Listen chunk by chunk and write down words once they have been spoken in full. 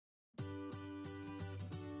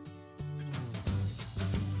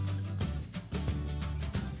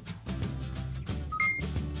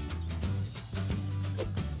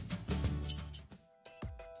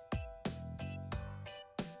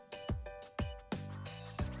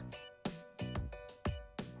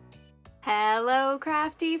Hello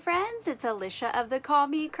Crafty friends, it's Alicia of the Call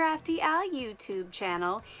Me Crafty Al YouTube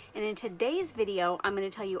channel, and in today's video I'm going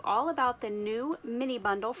to tell you all about the new mini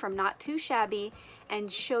bundle from Not Too Shabby and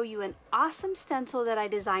show you an awesome stencil that I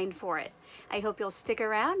designed for it. I hope you'll stick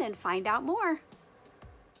around and find out more.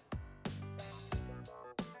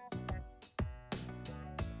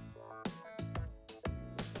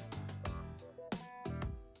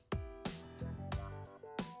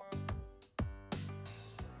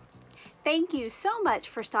 Thank you so much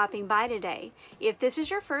for stopping by today. If this is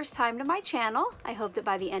your first time to my channel, I hope that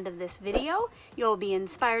by the end of this video, you'll be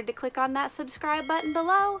inspired to click on that subscribe button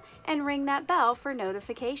below and ring that bell for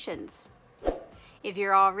notifications. If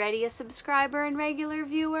you're already a subscriber and regular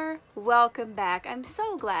viewer, welcome back. I'm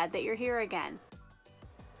so glad that you're here again.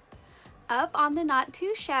 Up on the Not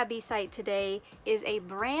Too Shabby site today is a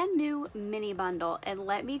brand new mini bundle, and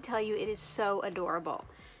let me tell you, it is so adorable.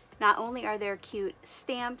 Not only are there cute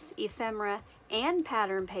stamps, ephemera, and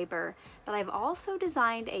pattern paper, but I've also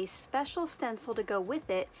designed a special stencil to go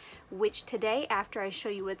with it, which today, after I show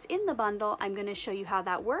you what's in the bundle, I'm going to show you how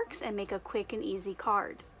that works and make a quick and easy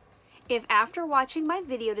card. If after watching my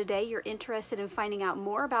video today you're interested in finding out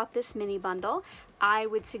more about this mini bundle, I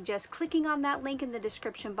would suggest clicking on that link in the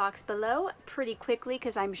description box below pretty quickly,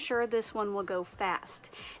 because I'm sure this one will go fast.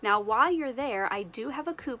 Now while you're there, I do have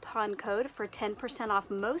a coupon code for 10%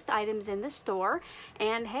 off most items in the store,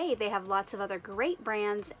 and hey, they have lots of other great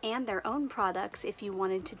brands and their own products if you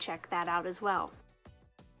wanted to check that out as well.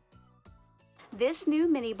 This new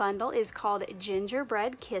mini bundle is called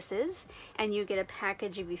Gingerbread Kisses, and you get a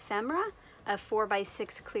package of ephemera, a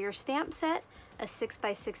 4x6 clear stamp set, a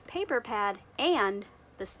 6x6 paper pad, and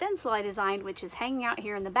the stencil I designed, which is hanging out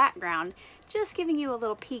here in the background, just giving you a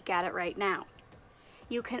little peek at it right now.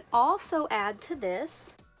 You can also add to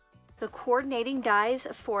this the coordinating dies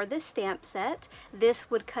for the stamp set. This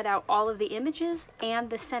would cut out all of the images and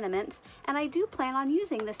the sentiments, and I do plan on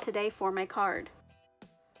using this today for my card.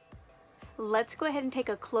 Let's go ahead and take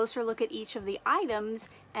a closer look at each of the items,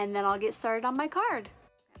 and then I'll get started on my card.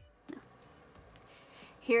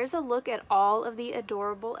 Here's a look at all of the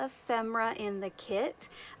adorable ephemera in the kit.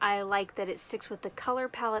 I like that it sticks with the color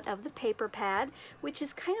palette of the paper pad, which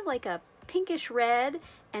is kind of like a pinkish red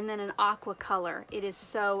and then an aqua color. It is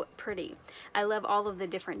so pretty. I love all of the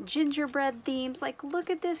different gingerbread themes. Like, look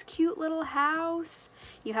at this cute little house.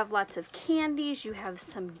 You have lots of candies, you have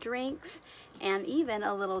some drinks, and even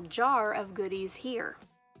a little jar of goodies here.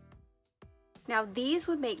 Now these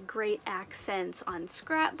would make great accents on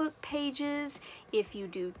scrapbook pages, if you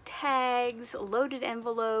do tags, loaded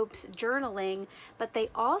envelopes, journaling, but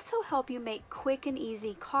they also help you make quick and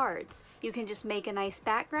easy cards. You can just make a nice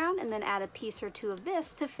background and then add a piece or two of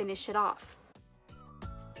this to finish it off.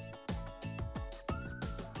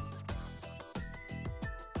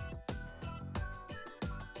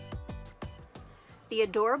 The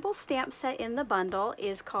adorable stamp set in the bundle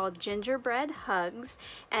is called Gingerbread Hugs,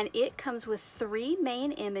 and it comes with 3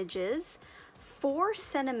 main images, 4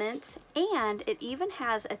 sentiments, and it even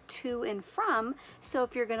has a to and from, so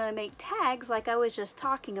if you're going to make tags like I was just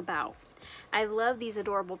talking about. I love these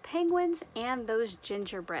adorable penguins and those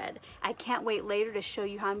gingerbread. I can't wait later to show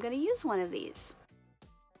you how I'm going to use one of these.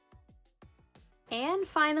 And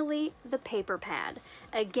finally, the paper pad.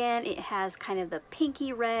 Again, it has kind of the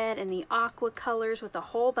pinky red and the aqua colors with a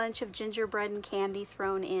whole bunch of gingerbread and candy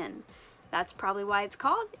thrown in. That's probably why it's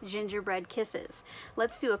called Gingerbread Kisses.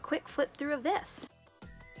 Let's do a quick flip through of this.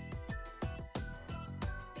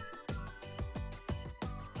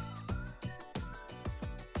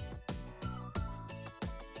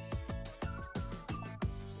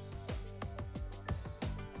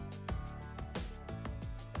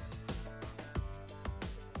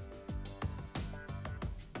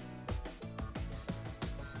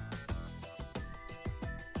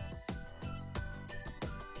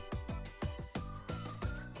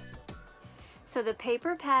 So the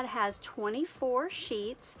paper pad has 24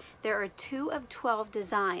 sheets. There are 2 of 12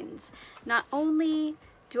 designs. Not only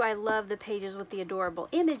do I love the pages with the adorable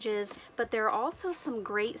images, but there are also some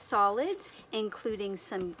great solids, including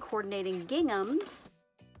some coordinating ginghams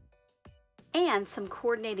and some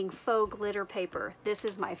coordinating faux glitter paper. This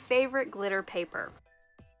is my favorite glitter paper.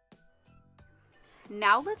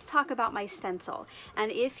 Now let's talk about my stencil.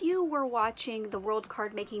 And if you were watching the World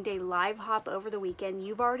Card Making Day live hop over the weekend,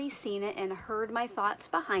 you've already seen it and heard my thoughts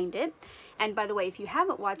behind it. And by the way, if you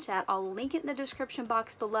haven't watched that, I'll link it in the description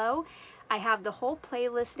box below. I have the whole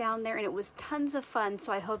playlist down there, and it was tons of fun,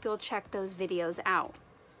 so I hope you'll check those videos out.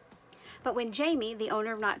 But when Jamie, the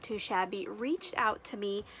owner of Not Too Shabby, reached out to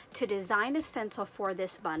me to design a stencil for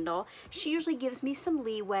this bundle, she usually gives me some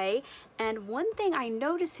leeway, and one thing I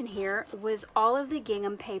noticed in here was all of the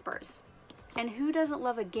gingham papers. And who doesn't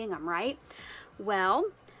love a gingham, right? Well,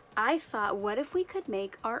 I thought, what if we could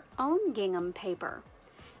make our own gingham paper?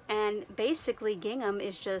 And basically gingham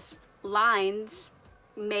is just lines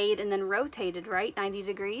made and then rotated, right? 90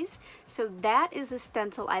 degrees. So that is the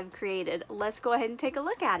stencil I've created. Let's go ahead and take a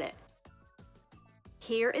look at it.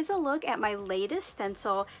 Here is a look at my latest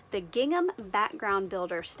stencil, the Gingham Background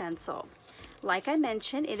Builder Stencil. Like I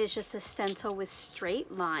mentioned, it is just a stencil with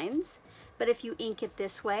straight lines, but if you ink it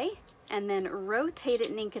this way and then rotate it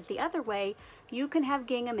and ink it the other way, you can have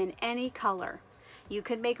gingham in any color. You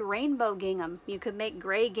could make rainbow gingham, you could make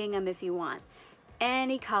gray gingham if you want,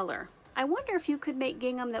 any color. I wonder if you could make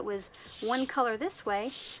gingham that was one color this way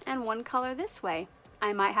and one color this way.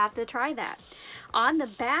 I might have to try that. On the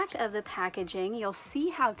back of the packaging, you'll see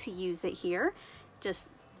how to use it here. Just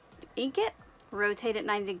ink it, rotate it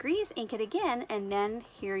 90 degrees, ink it again, and then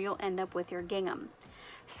here you'll end up with your gingham.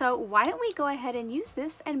 So why don't we go ahead and use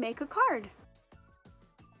this and make a card?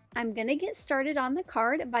 I'm gonna get started on the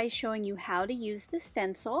card by showing you how to use the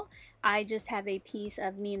stencil. I just have a piece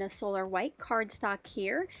of Nina Solar White cardstock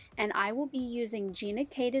here, and I will be using Gina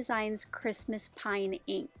K Designs Christmas Pine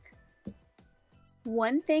ink.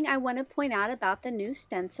 One thing I want to point out about the new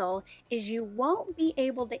stencil is you won't be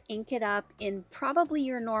able to ink it up in probably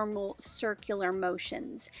your normal circular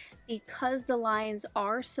motions because the lines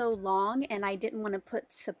are so long, and I didn't want to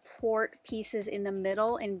put support pieces in the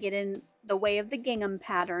middle and get in the way of the gingham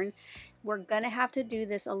pattern. We're going to have to do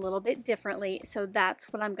this a little bit differently, so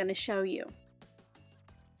that's what I'm going to show you.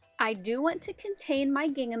 I do want to contain my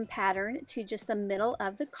gingham pattern to just the middle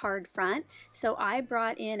of the card front, so I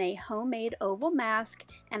brought in a homemade oval mask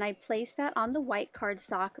and I placed that on the white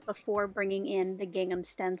cardstock before bringing in the gingham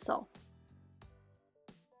stencil.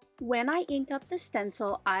 When I ink up the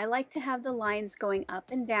stencil, I like to have the lines going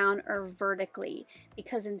up and down or vertically,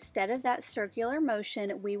 because instead of that circular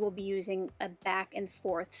motion, we will be using a back and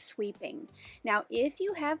forth sweeping. Now, if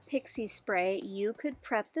you have pixie spray, you could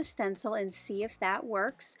prep the stencil and see if that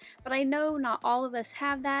works, but I know not all of us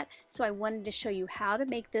have that, so I wanted to show you how to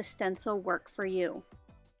make this stencil work for you.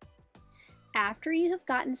 After you have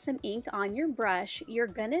gotten some ink on your brush, you're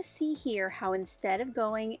gonna see here how instead of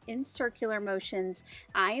going in circular motions,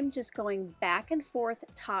 I am just going back and forth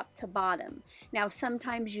top to bottom. Now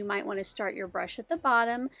sometimes you might want to start your brush at the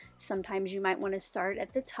bottom, sometimes you might want to start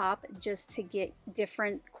at the top just to get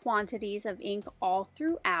different quantities of ink all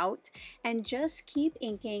throughout, and just keep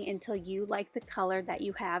inking until you like the color that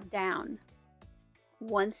you have down.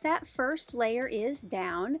 Once that first layer is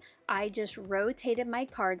down, I just rotated my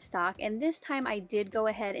cardstock, and this time I did go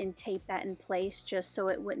ahead and tape that in place just so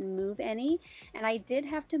it wouldn't move any, and I did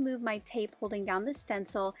have to move my tape holding down the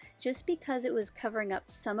stencil just because it was covering up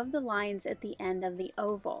some of the lines at the end of the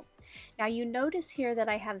oval. Now you notice here that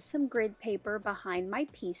I have some grid paper behind my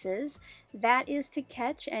pieces. That is to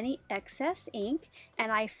catch any excess ink, and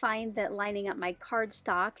I find that lining up my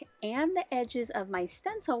cardstock and the edges of my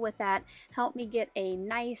stencil with that help me get a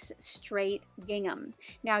nice straight gingham.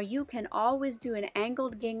 Now you can always do an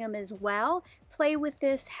angled gingham as well. Play with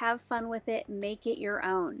this, have fun with it, make it your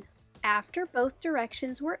own. After both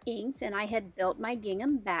directions were inked and I had built my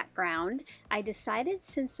gingham background, I decided,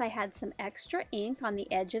 since I had some extra ink on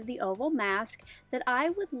the edge of the oval mask, that I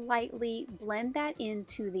would lightly blend that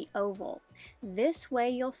into the oval. This way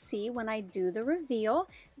you'll see when I do the reveal,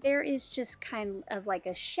 there is just kind of like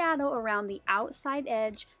a shadow around the outside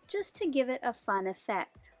edge just to give it a fun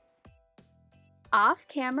effect. Off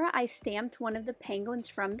camera, I stamped one of the penguins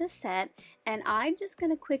from the set, and I'm just going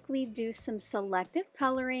to quickly do some selective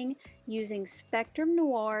coloring using Spectrum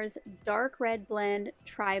Noir's Dark Red Blend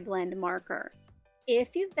TriBlend marker.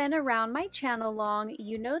 If you've been around my channel long,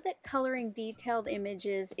 you know that coloring detailed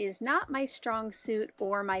images is not my strong suit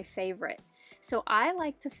or my favorite. So I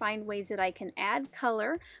like to find ways that I can add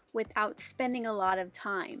color without spending a lot of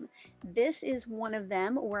time. This is one of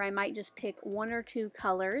them, where I might just pick one or two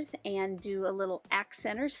colors and do a little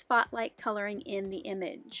accent or spotlight coloring in the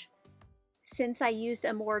image. Since I used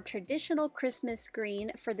a more traditional Christmas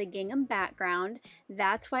green for the gingham background,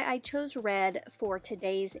 that's why I chose red for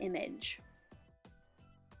today's image.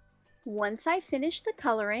 Once I finished the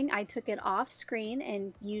coloring, I took it off screen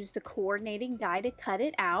and used the coordinating die to cut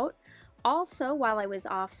it out. Also, while I was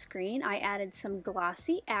off screen, I added some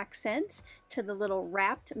glossy accents to the little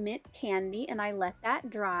wrapped mint candy, and I let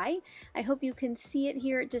that dry. I hope you can see it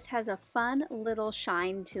here. It just has a fun little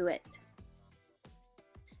shine to it.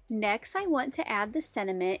 Next, I want to add the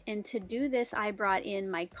sentiment, and to do this I brought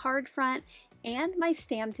in my card front and my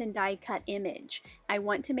stamped and die cut image. I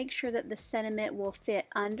want to make sure that the sentiment will fit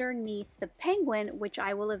underneath the penguin, which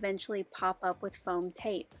I will eventually pop up with foam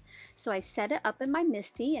tape. So I set it up in my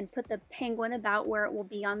MISTI and put the penguin about where it will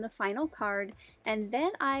be on the final card, and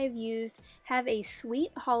then I've used Have a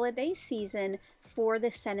Sweet Holiday Season for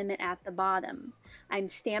the sentiment at the bottom. I'm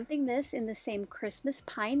stamping this in the same Christmas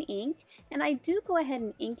pine ink, and I do go ahead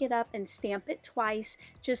and ink it up and stamp it twice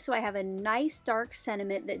just so I have a nice dark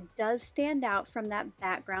sentiment that does stand out from that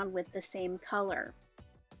background with the same color.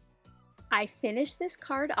 I finished this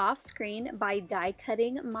card off screen by die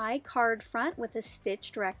cutting my card front with a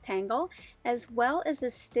stitched rectangle as well as a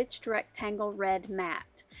stitched rectangle red mat.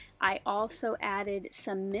 I also added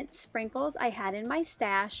some mint sprinkles I had in my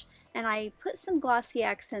stash, and I put some glossy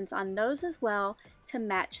accents on those as well to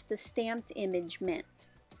match the stamped image mint.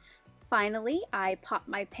 Finally, I popped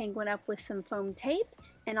my penguin up with some foam tape,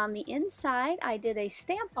 and on the inside I did a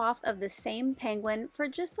stamp off of the same penguin for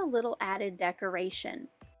just a little added decoration.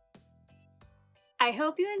 I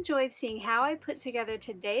hope you enjoyed seeing how I put together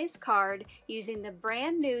today's card using the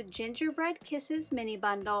brand new Gingerbread Kisses mini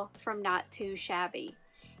bundle from Not Too Shabby.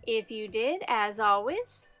 If you did, as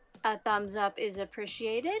always, a thumbs up is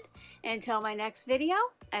appreciated. Until my next video,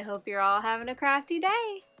 I hope you're all having a crafty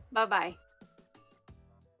day. Bye-bye.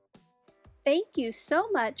 Thank you so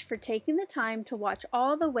much for taking the time to watch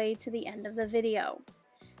all the way to the end of the video.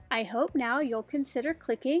 I hope now you'll consider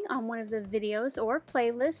clicking on one of the videos or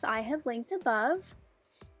playlists I have linked above.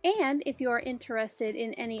 And if you are interested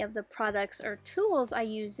in any of the products or tools I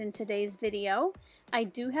used in today's video, I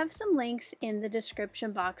do have some links in the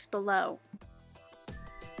description box below.